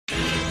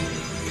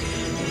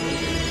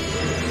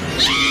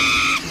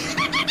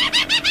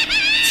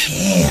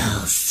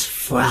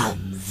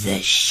from the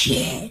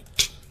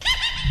shit.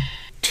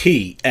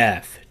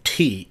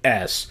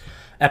 TFTS,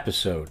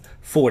 episode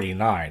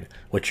 49,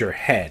 with your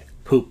head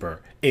pooper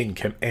in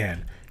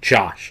command,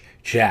 Josh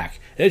Jack.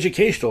 An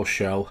educational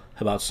show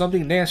about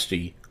something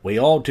nasty we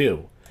all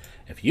do.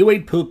 If you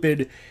ain't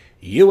pooping,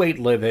 you ain't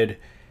living,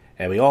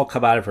 and we all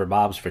come out of our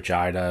mom's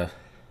vagina.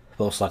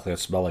 Most likely it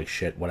smell like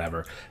shit,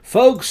 whatever.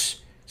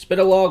 Folks, it's been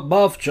a long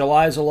month.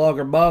 July's a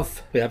longer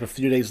month. We have a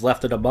few days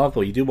left in the month,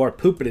 but you do more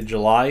pooping in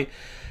July.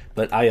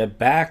 But I am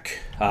back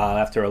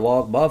after a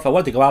long month. I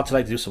wanted to go out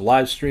tonight to do some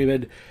live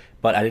streaming,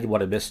 but I didn't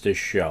want to miss this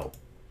show.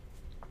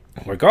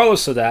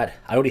 Regardless of that,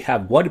 I only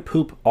have one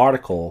poop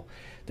article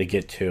to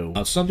get to.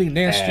 Something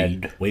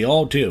nasty we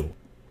all do.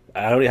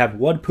 I only have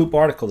one poop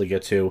article to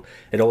get to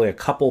and only a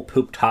couple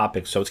poop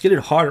topics. So it's getting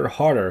harder and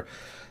harder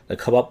to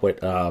come up with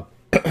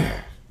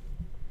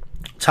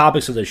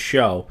topics of this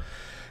show.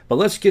 But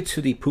let's get to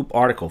the poop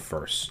article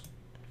first.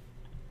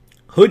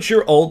 Could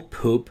your old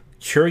poop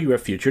cure you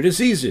of future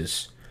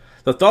diseases?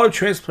 The thought of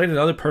transplanting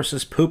another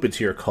person's poop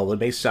into your colon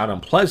may sound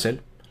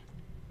unpleasant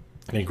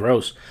and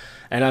gross,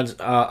 and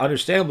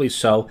understandably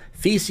so.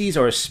 Feces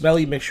are a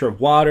smelly mixture of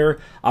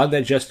water,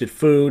 undigested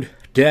food,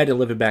 dead and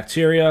living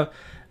bacteria,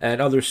 and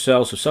other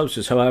cells or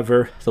substances.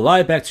 However, the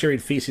live bacteria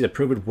and feces have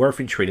proven worth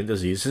in treating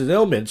diseases and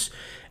ailments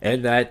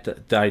in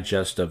that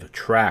digestive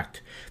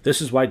tract. This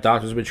is why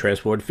doctors have been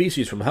transporting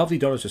feces from healthy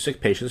donors to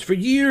sick patients for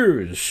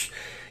years,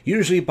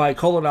 usually by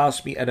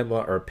colonoscopy,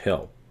 enema, or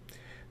pill.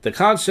 The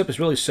concept is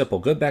really simple.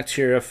 Good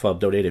bacteria from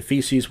donated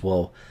feces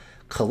will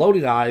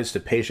colonize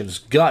the patient's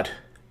gut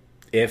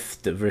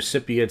if the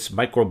recipient's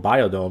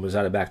microbiome is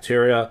out of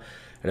bacteria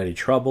and any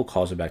trouble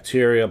causing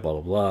bacteria, blah,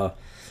 blah, blah.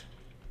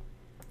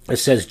 It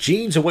says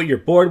genes are what you're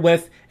born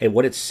with and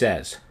what it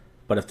says.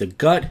 But if the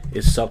gut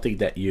is something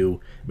that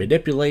you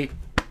manipulate,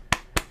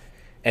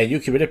 and you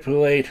can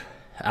manipulate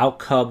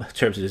outcome in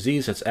terms of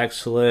disease, that's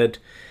excellent.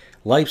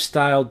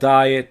 Lifestyle,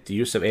 diet, the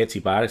use of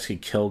antibiotics can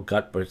kill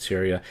gut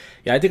bacteria.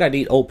 Yeah, I think I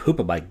need old poop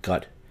in my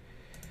gut.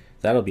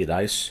 That'll be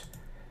nice.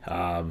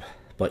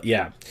 But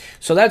yeah.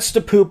 So that's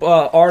the poop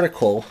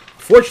article.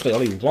 Fortunately,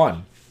 only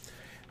one.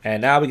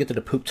 And now we get to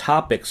the poop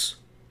topics.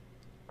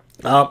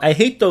 I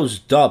hate those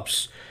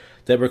dumps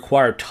that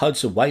require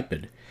tons of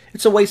wiping.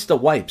 It's a waste of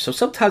wipes. So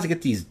sometimes I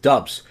get these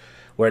dumps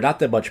where not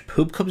that much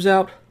poop comes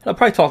out. I've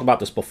probably talked about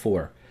this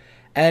before.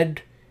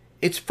 And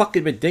it's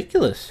fucking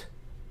ridiculous.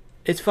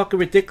 It's fucking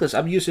ridiculous.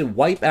 I'm using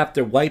wipe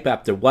after wipe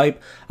after wipe.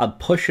 I'm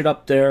pushing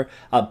up there.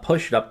 I'm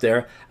pushing up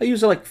there. I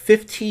use like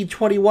 15,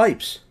 20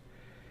 wipes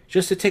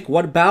just to take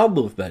one bowel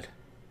movement.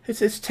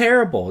 It's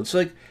terrible. It's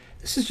like,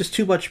 this is just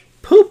too much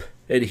poop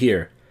in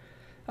here.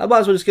 I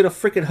might as well just get a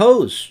freaking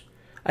hose.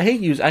 I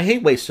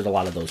hate wasting a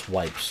lot of those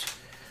wipes.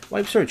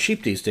 Wipes are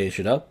cheap these days,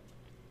 you know.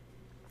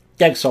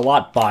 Thanks a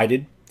lot,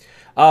 Biden.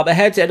 I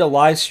had to end a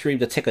live stream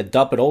to take a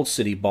dump at Old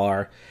City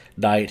Bar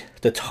night.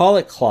 The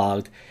toilet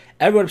clogged.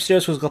 Everyone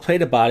upstairs was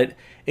complaining about it,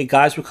 and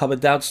guys were coming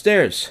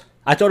downstairs.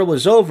 I thought it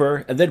was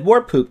over, and then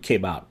more poop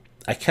came out.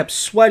 I kept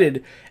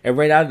sweating and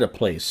ran out of the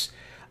place.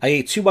 I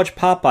ate too much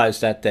Popeyes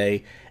that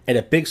day, and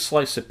a big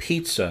slice of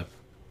pizza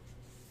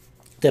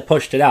that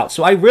pushed it out.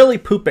 So I really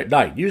poop at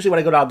night. Usually when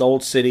I go down to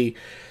Old City,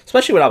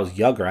 especially when I was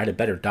younger, I had a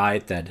better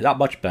diet then. Not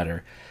much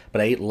better, but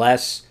I ate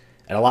less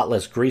and a lot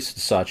less grease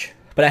and such.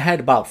 But I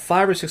had about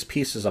 5 or 6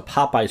 pieces of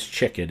Popeye's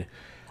chicken.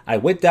 I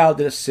went down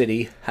to the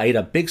city. I ate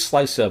a big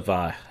slice of,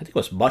 I think it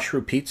was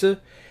mushroom pizza.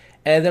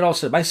 And then all of a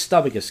sudden, my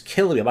stomach is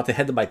killing me. I'm about to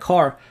head to my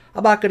car.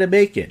 I'm not going to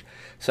make it.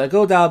 So I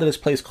go down to this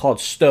place called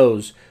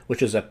Stowe's,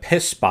 which is a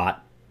piss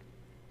spot.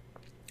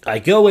 I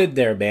go in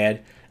there,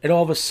 man, and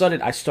all of a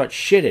sudden, I start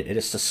shitting. And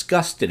it's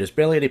disgusting. There's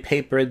barely any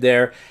paper in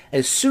there.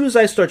 As soon as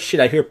I start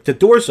shitting, I hear the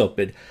doors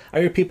open. I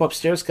hear people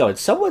upstairs going,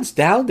 someone's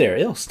down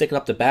there, sticking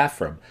up the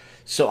bathroom.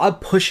 So I'm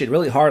pushing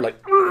really hard, like,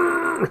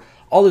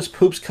 all this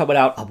poop's coming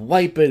out. I'm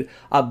wiping.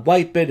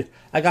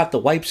 I got the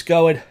wipes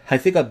going. I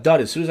think I'm done.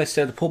 As soon as I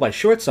started to pull my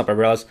shorts up, I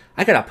realized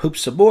I gotta poop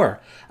some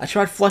more. I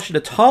tried flushing the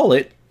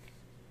toilet,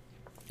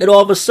 and all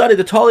of a sudden,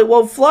 the toilet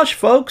won't flush,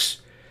 folks.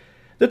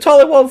 The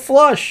toilet won't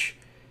flush.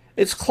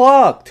 It's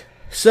clogged.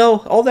 So,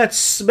 all that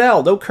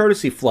smell, no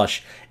courtesy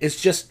flush, is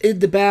just in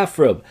the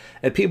bathroom.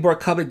 And people are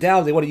coming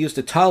down. They want to use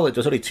the toilet.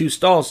 There's only 2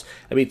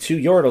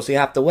 urinals. They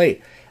have to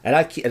wait. And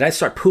I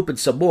start pooping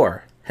some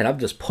more. And I'm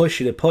just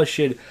pushing and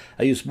pushing.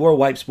 I use more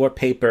wipes, more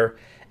paper.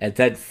 And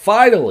then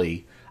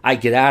finally, I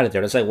get out of there.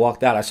 And as I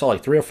walked out, I saw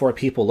like 3 or 4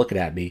 people looking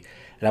at me.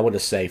 And I want to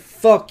say,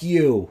 fuck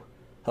you.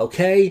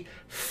 Okay?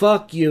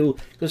 Fuck you.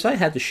 Because I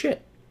had the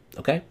shit.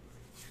 Okay?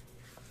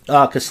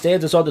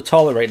 Costanza's on the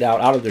toilet right now,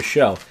 out of their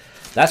show.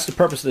 That's the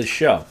purpose of the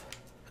show.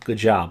 Good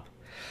job.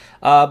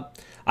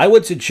 I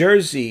went to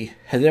Jersey,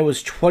 and there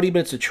was 20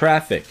 minutes of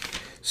traffic.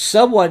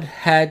 Someone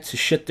had to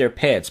shit their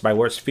pants, my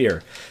worst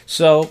fear.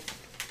 So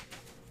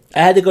I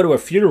had to go to a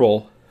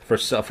funeral for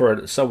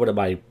someone in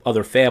my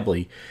other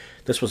family.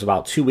 This was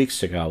about 2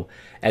 weeks ago.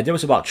 And there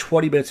was about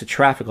 20 minutes of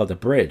traffic on the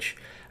bridge.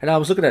 And I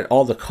was looking at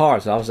all the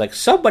cars, and I was like,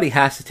 somebody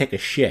has to take a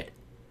shit.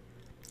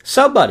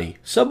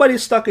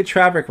 Somebody's stuck in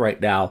traffic right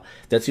now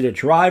that's either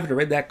driving or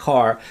in that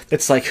car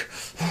that's like,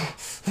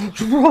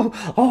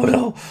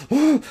 oh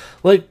no,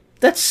 like,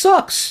 that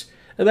sucks.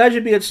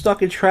 Imagine being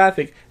stuck in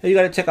traffic and you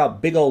gotta take a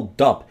big old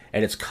dump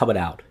and it's coming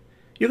out.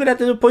 You're gonna have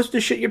to push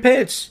the shit in your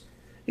pants.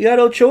 You got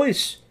no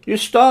choice. You're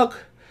stuck.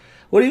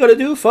 What are you gonna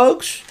do,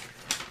 folks?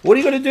 What are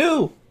you gonna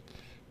do?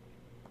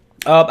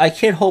 I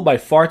can't hold my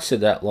farts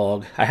in that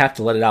long. I have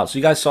to let it out. So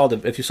you guys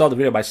if you saw the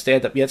video of my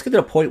stand-up, yeah, it's getting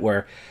to the point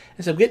where,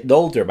 as I'm getting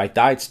older, my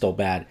diet's still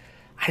bad.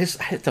 I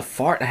have to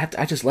fart.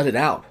 I just let it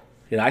out.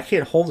 You know, I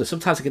can't hold it.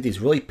 Sometimes I get these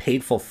really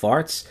painful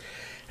farts,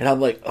 and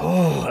I'm like,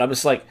 oh, and I'm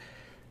just like,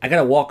 I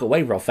gotta walk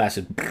away real fast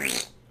and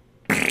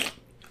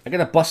I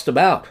gotta bust them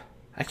out.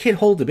 I can't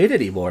hold them in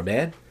anymore,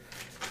 man.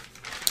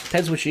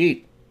 Depends what you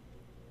eat.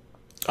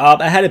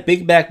 I had a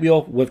Big Mac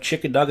meal with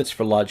chicken nuggets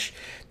for lunch.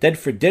 Then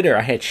for dinner,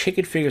 I had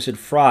chicken fingers and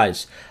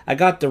fries. I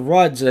got the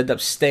runs and ended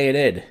up staying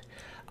in.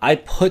 I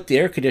put the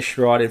air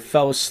conditioner on and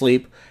fell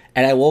asleep,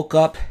 and I woke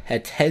up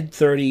at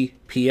 10:30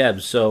 p.m.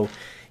 So,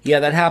 yeah,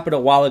 that happened a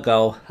while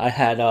ago. I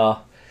had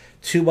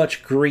too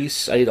much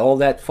grease. I ate all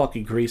that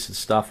fucking grease and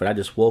stuff, and I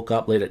just woke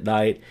up late at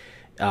night.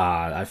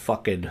 That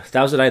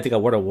was the night I think I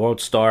won a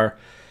World Star.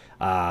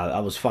 I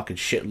was fucking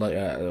shit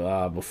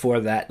before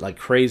that, like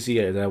crazy,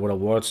 and then I went a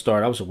World Star.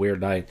 That was a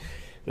weird night.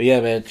 But yeah,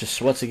 man,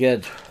 just once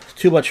again,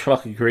 too much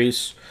fucking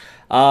grease.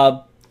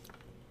 And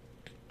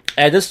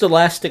this is the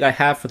last thing I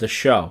have for the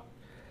show.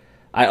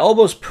 I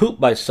almost pooped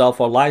myself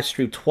on live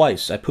stream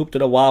twice. I pooped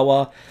in a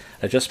Wawa.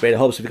 I just made it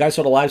home. So if you guys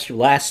saw the live stream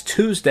last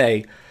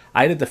Tuesday,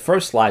 I did the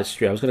first live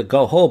stream. I was going to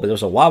go home, but there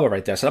was a Wawa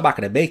right there. I said, I'm not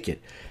going to make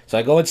it. So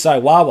I go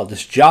inside Wawa.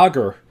 This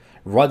jogger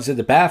runs in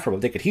the bathroom.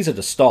 I'm thinking he's in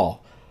the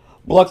stall.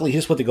 Well, luckily, he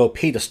just went to go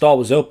pee. The stall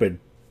was open.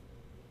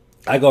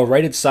 I go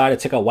right inside. I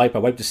take a wipe. I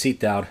wipe the seat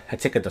down. I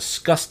take a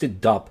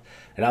disgusted dump.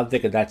 And I'm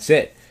thinking that's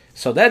it.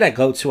 So then I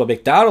go to a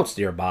McDonald's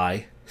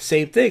nearby.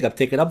 Same thing. I'm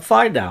thinking I'm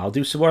fine now. I'll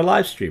do some more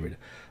live streaming.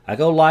 I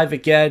go live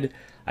again.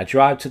 I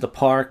drive to the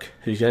park.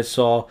 As you guys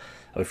saw,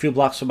 I'm a few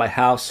blocks from my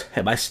house.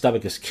 And my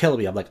stomach is killing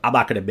me. I'm like, I'm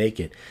not going to make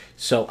it.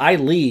 So I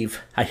leave.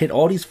 I hit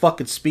all these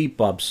fucking speed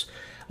bumps.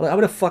 I'm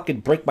going to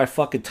fucking break my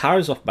fucking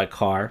tires off my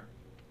car.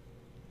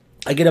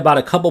 I get about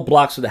a couple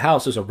blocks from the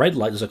house. There's a red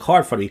light. There's a car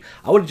in front of me.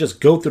 I want to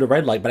just go through the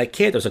red light, but I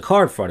can't. There's a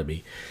car in front of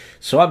me.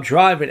 So I'm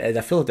driving, and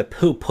I feel like the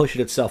poop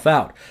pushing itself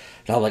out.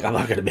 And I'm like, I'm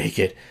not going to make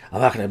it. I'm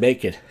not going to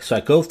make it. So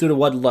I go through the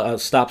one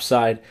stop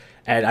sign,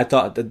 and I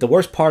thought the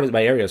worst part of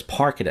my area is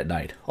parking at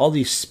night. All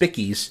these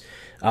spickies,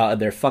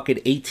 they're fucking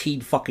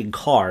 18 fucking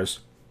cars.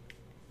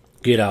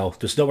 You know,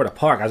 there's nowhere to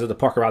park. I was at the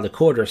park around the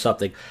corner or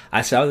something.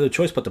 I said, I have no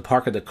choice but to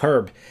park at the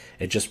curb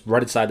and just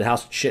run inside the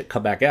house and shit,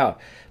 come back out.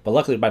 But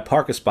luckily, my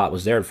parking spot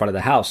was there in front of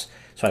the house.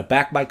 So I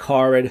backed my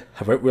car in.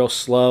 I went real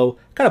slow.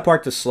 Kind of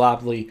parked it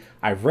sloppily.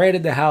 I ran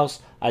in the house.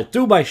 I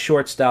threw my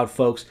shorts down,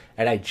 folks,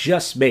 and I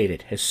just made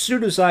it. As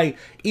soon as I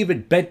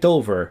even bent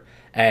over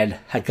and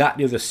I got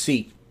near the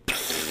seat,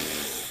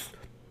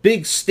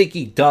 big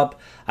stinky dump.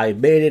 I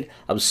made it.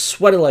 I'm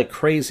sweating like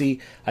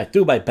crazy. I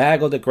threw my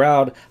bag on the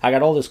ground. I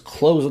got all this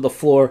clothes on the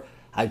floor.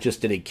 I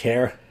just didn't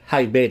care.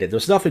 I made it.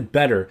 There's nothing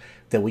better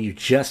than when you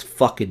just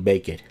fucking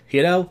make it.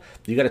 You know?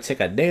 You gotta take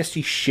a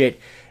nasty shit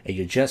and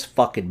you just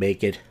fucking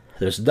make it.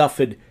 There's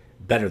nothing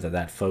better than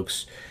that,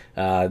 folks.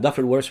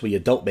 Nothing worse when you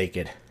don't make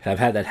it. I've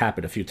had that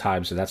happen a few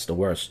times, and that's the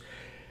worst.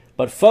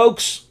 But,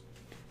 folks,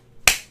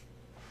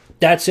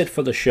 that's it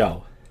for the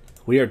show.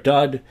 We are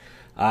done.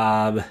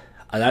 I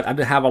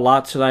didn't have a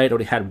lot tonight. I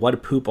only had one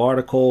poop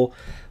article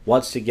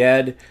once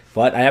again.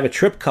 But I have a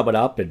trip coming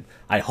up, and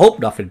I hope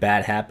nothing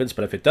bad happens.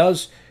 But if it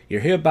does,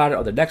 you'll hear about it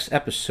on the next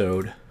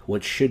episode,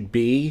 which should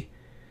be,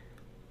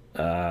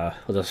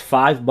 there's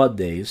 5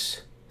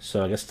 Mondays.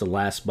 So I guess the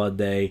last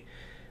Monday.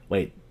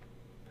 Wait.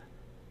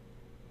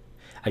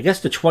 I guess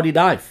the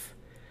 29th.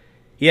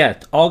 Yeah,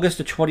 August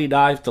the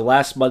 29th, the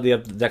last Monday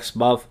of the next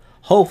month.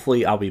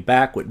 Hopefully, I'll be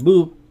back with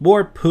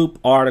more poop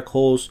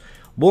articles,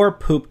 more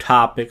poop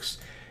topics.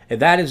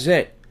 And that is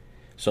it.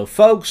 So,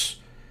 folks,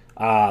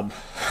 on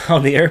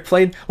the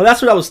airplane, well,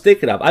 that's what I was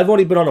thinking of. I've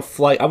only been on a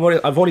flight.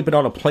 I've only been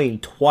on a plane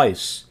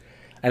twice,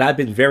 and I've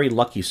been very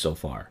lucky so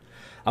far.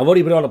 I've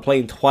only been on a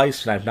plane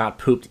twice, and I've not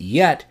pooped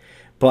yet.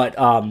 But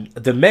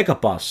the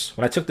Megabus,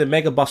 when I took the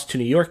Megabus to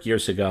New York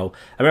years ago,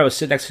 I remember I was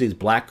sitting next to these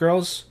black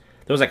girls.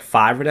 There was like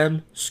 5 of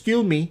them.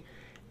 Excuse me.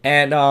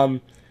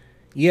 And,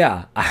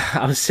 yeah,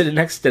 I was sitting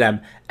next to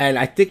them, and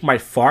I think my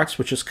farts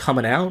were just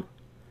coming out.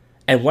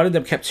 And one of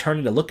them kept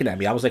turning and looking at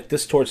me. I was like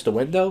this towards the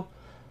window,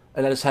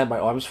 and I just had my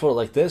arms folded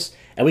like this,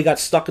 and we got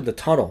stuck in the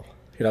tunnel,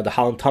 you know, the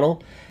Holland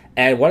Tunnel.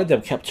 And one of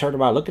them kept turning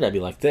around looking at me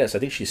like this. I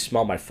think she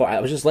smelled my fart. I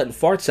was just letting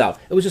farts out.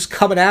 It was just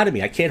coming out of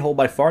me. I can't hold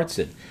my farts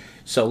in.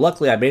 So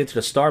luckily I made it to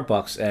the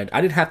Starbucks, and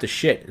I didn't have to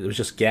shit. It was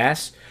just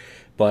gas.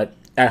 But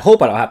I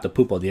hope I don't have to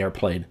poop on the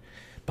airplane.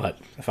 But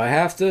if I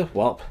have to,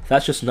 well,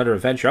 that's just another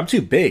adventure. I'm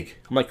too big.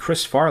 I'm like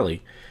Chris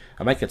Farley.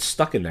 I might get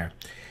stuck in there.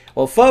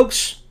 Well,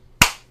 folks,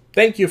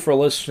 thank you for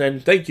listening.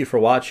 Thank you for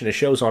watching. The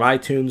show's on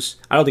iTunes.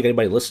 I don't think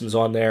anybody listens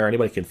on there.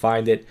 Anybody can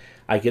find it.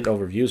 I get no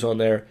reviews on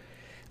there.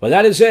 But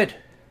that is it.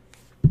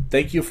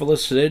 thank you for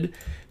listening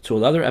to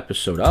another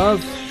episode of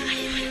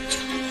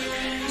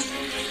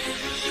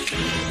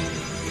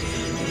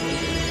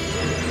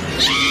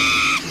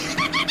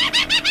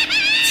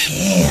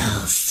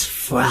Tales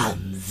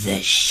from the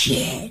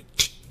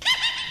Shit.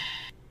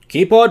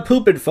 Keep on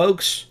pooping,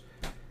 folks,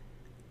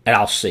 and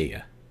I'll see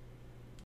you.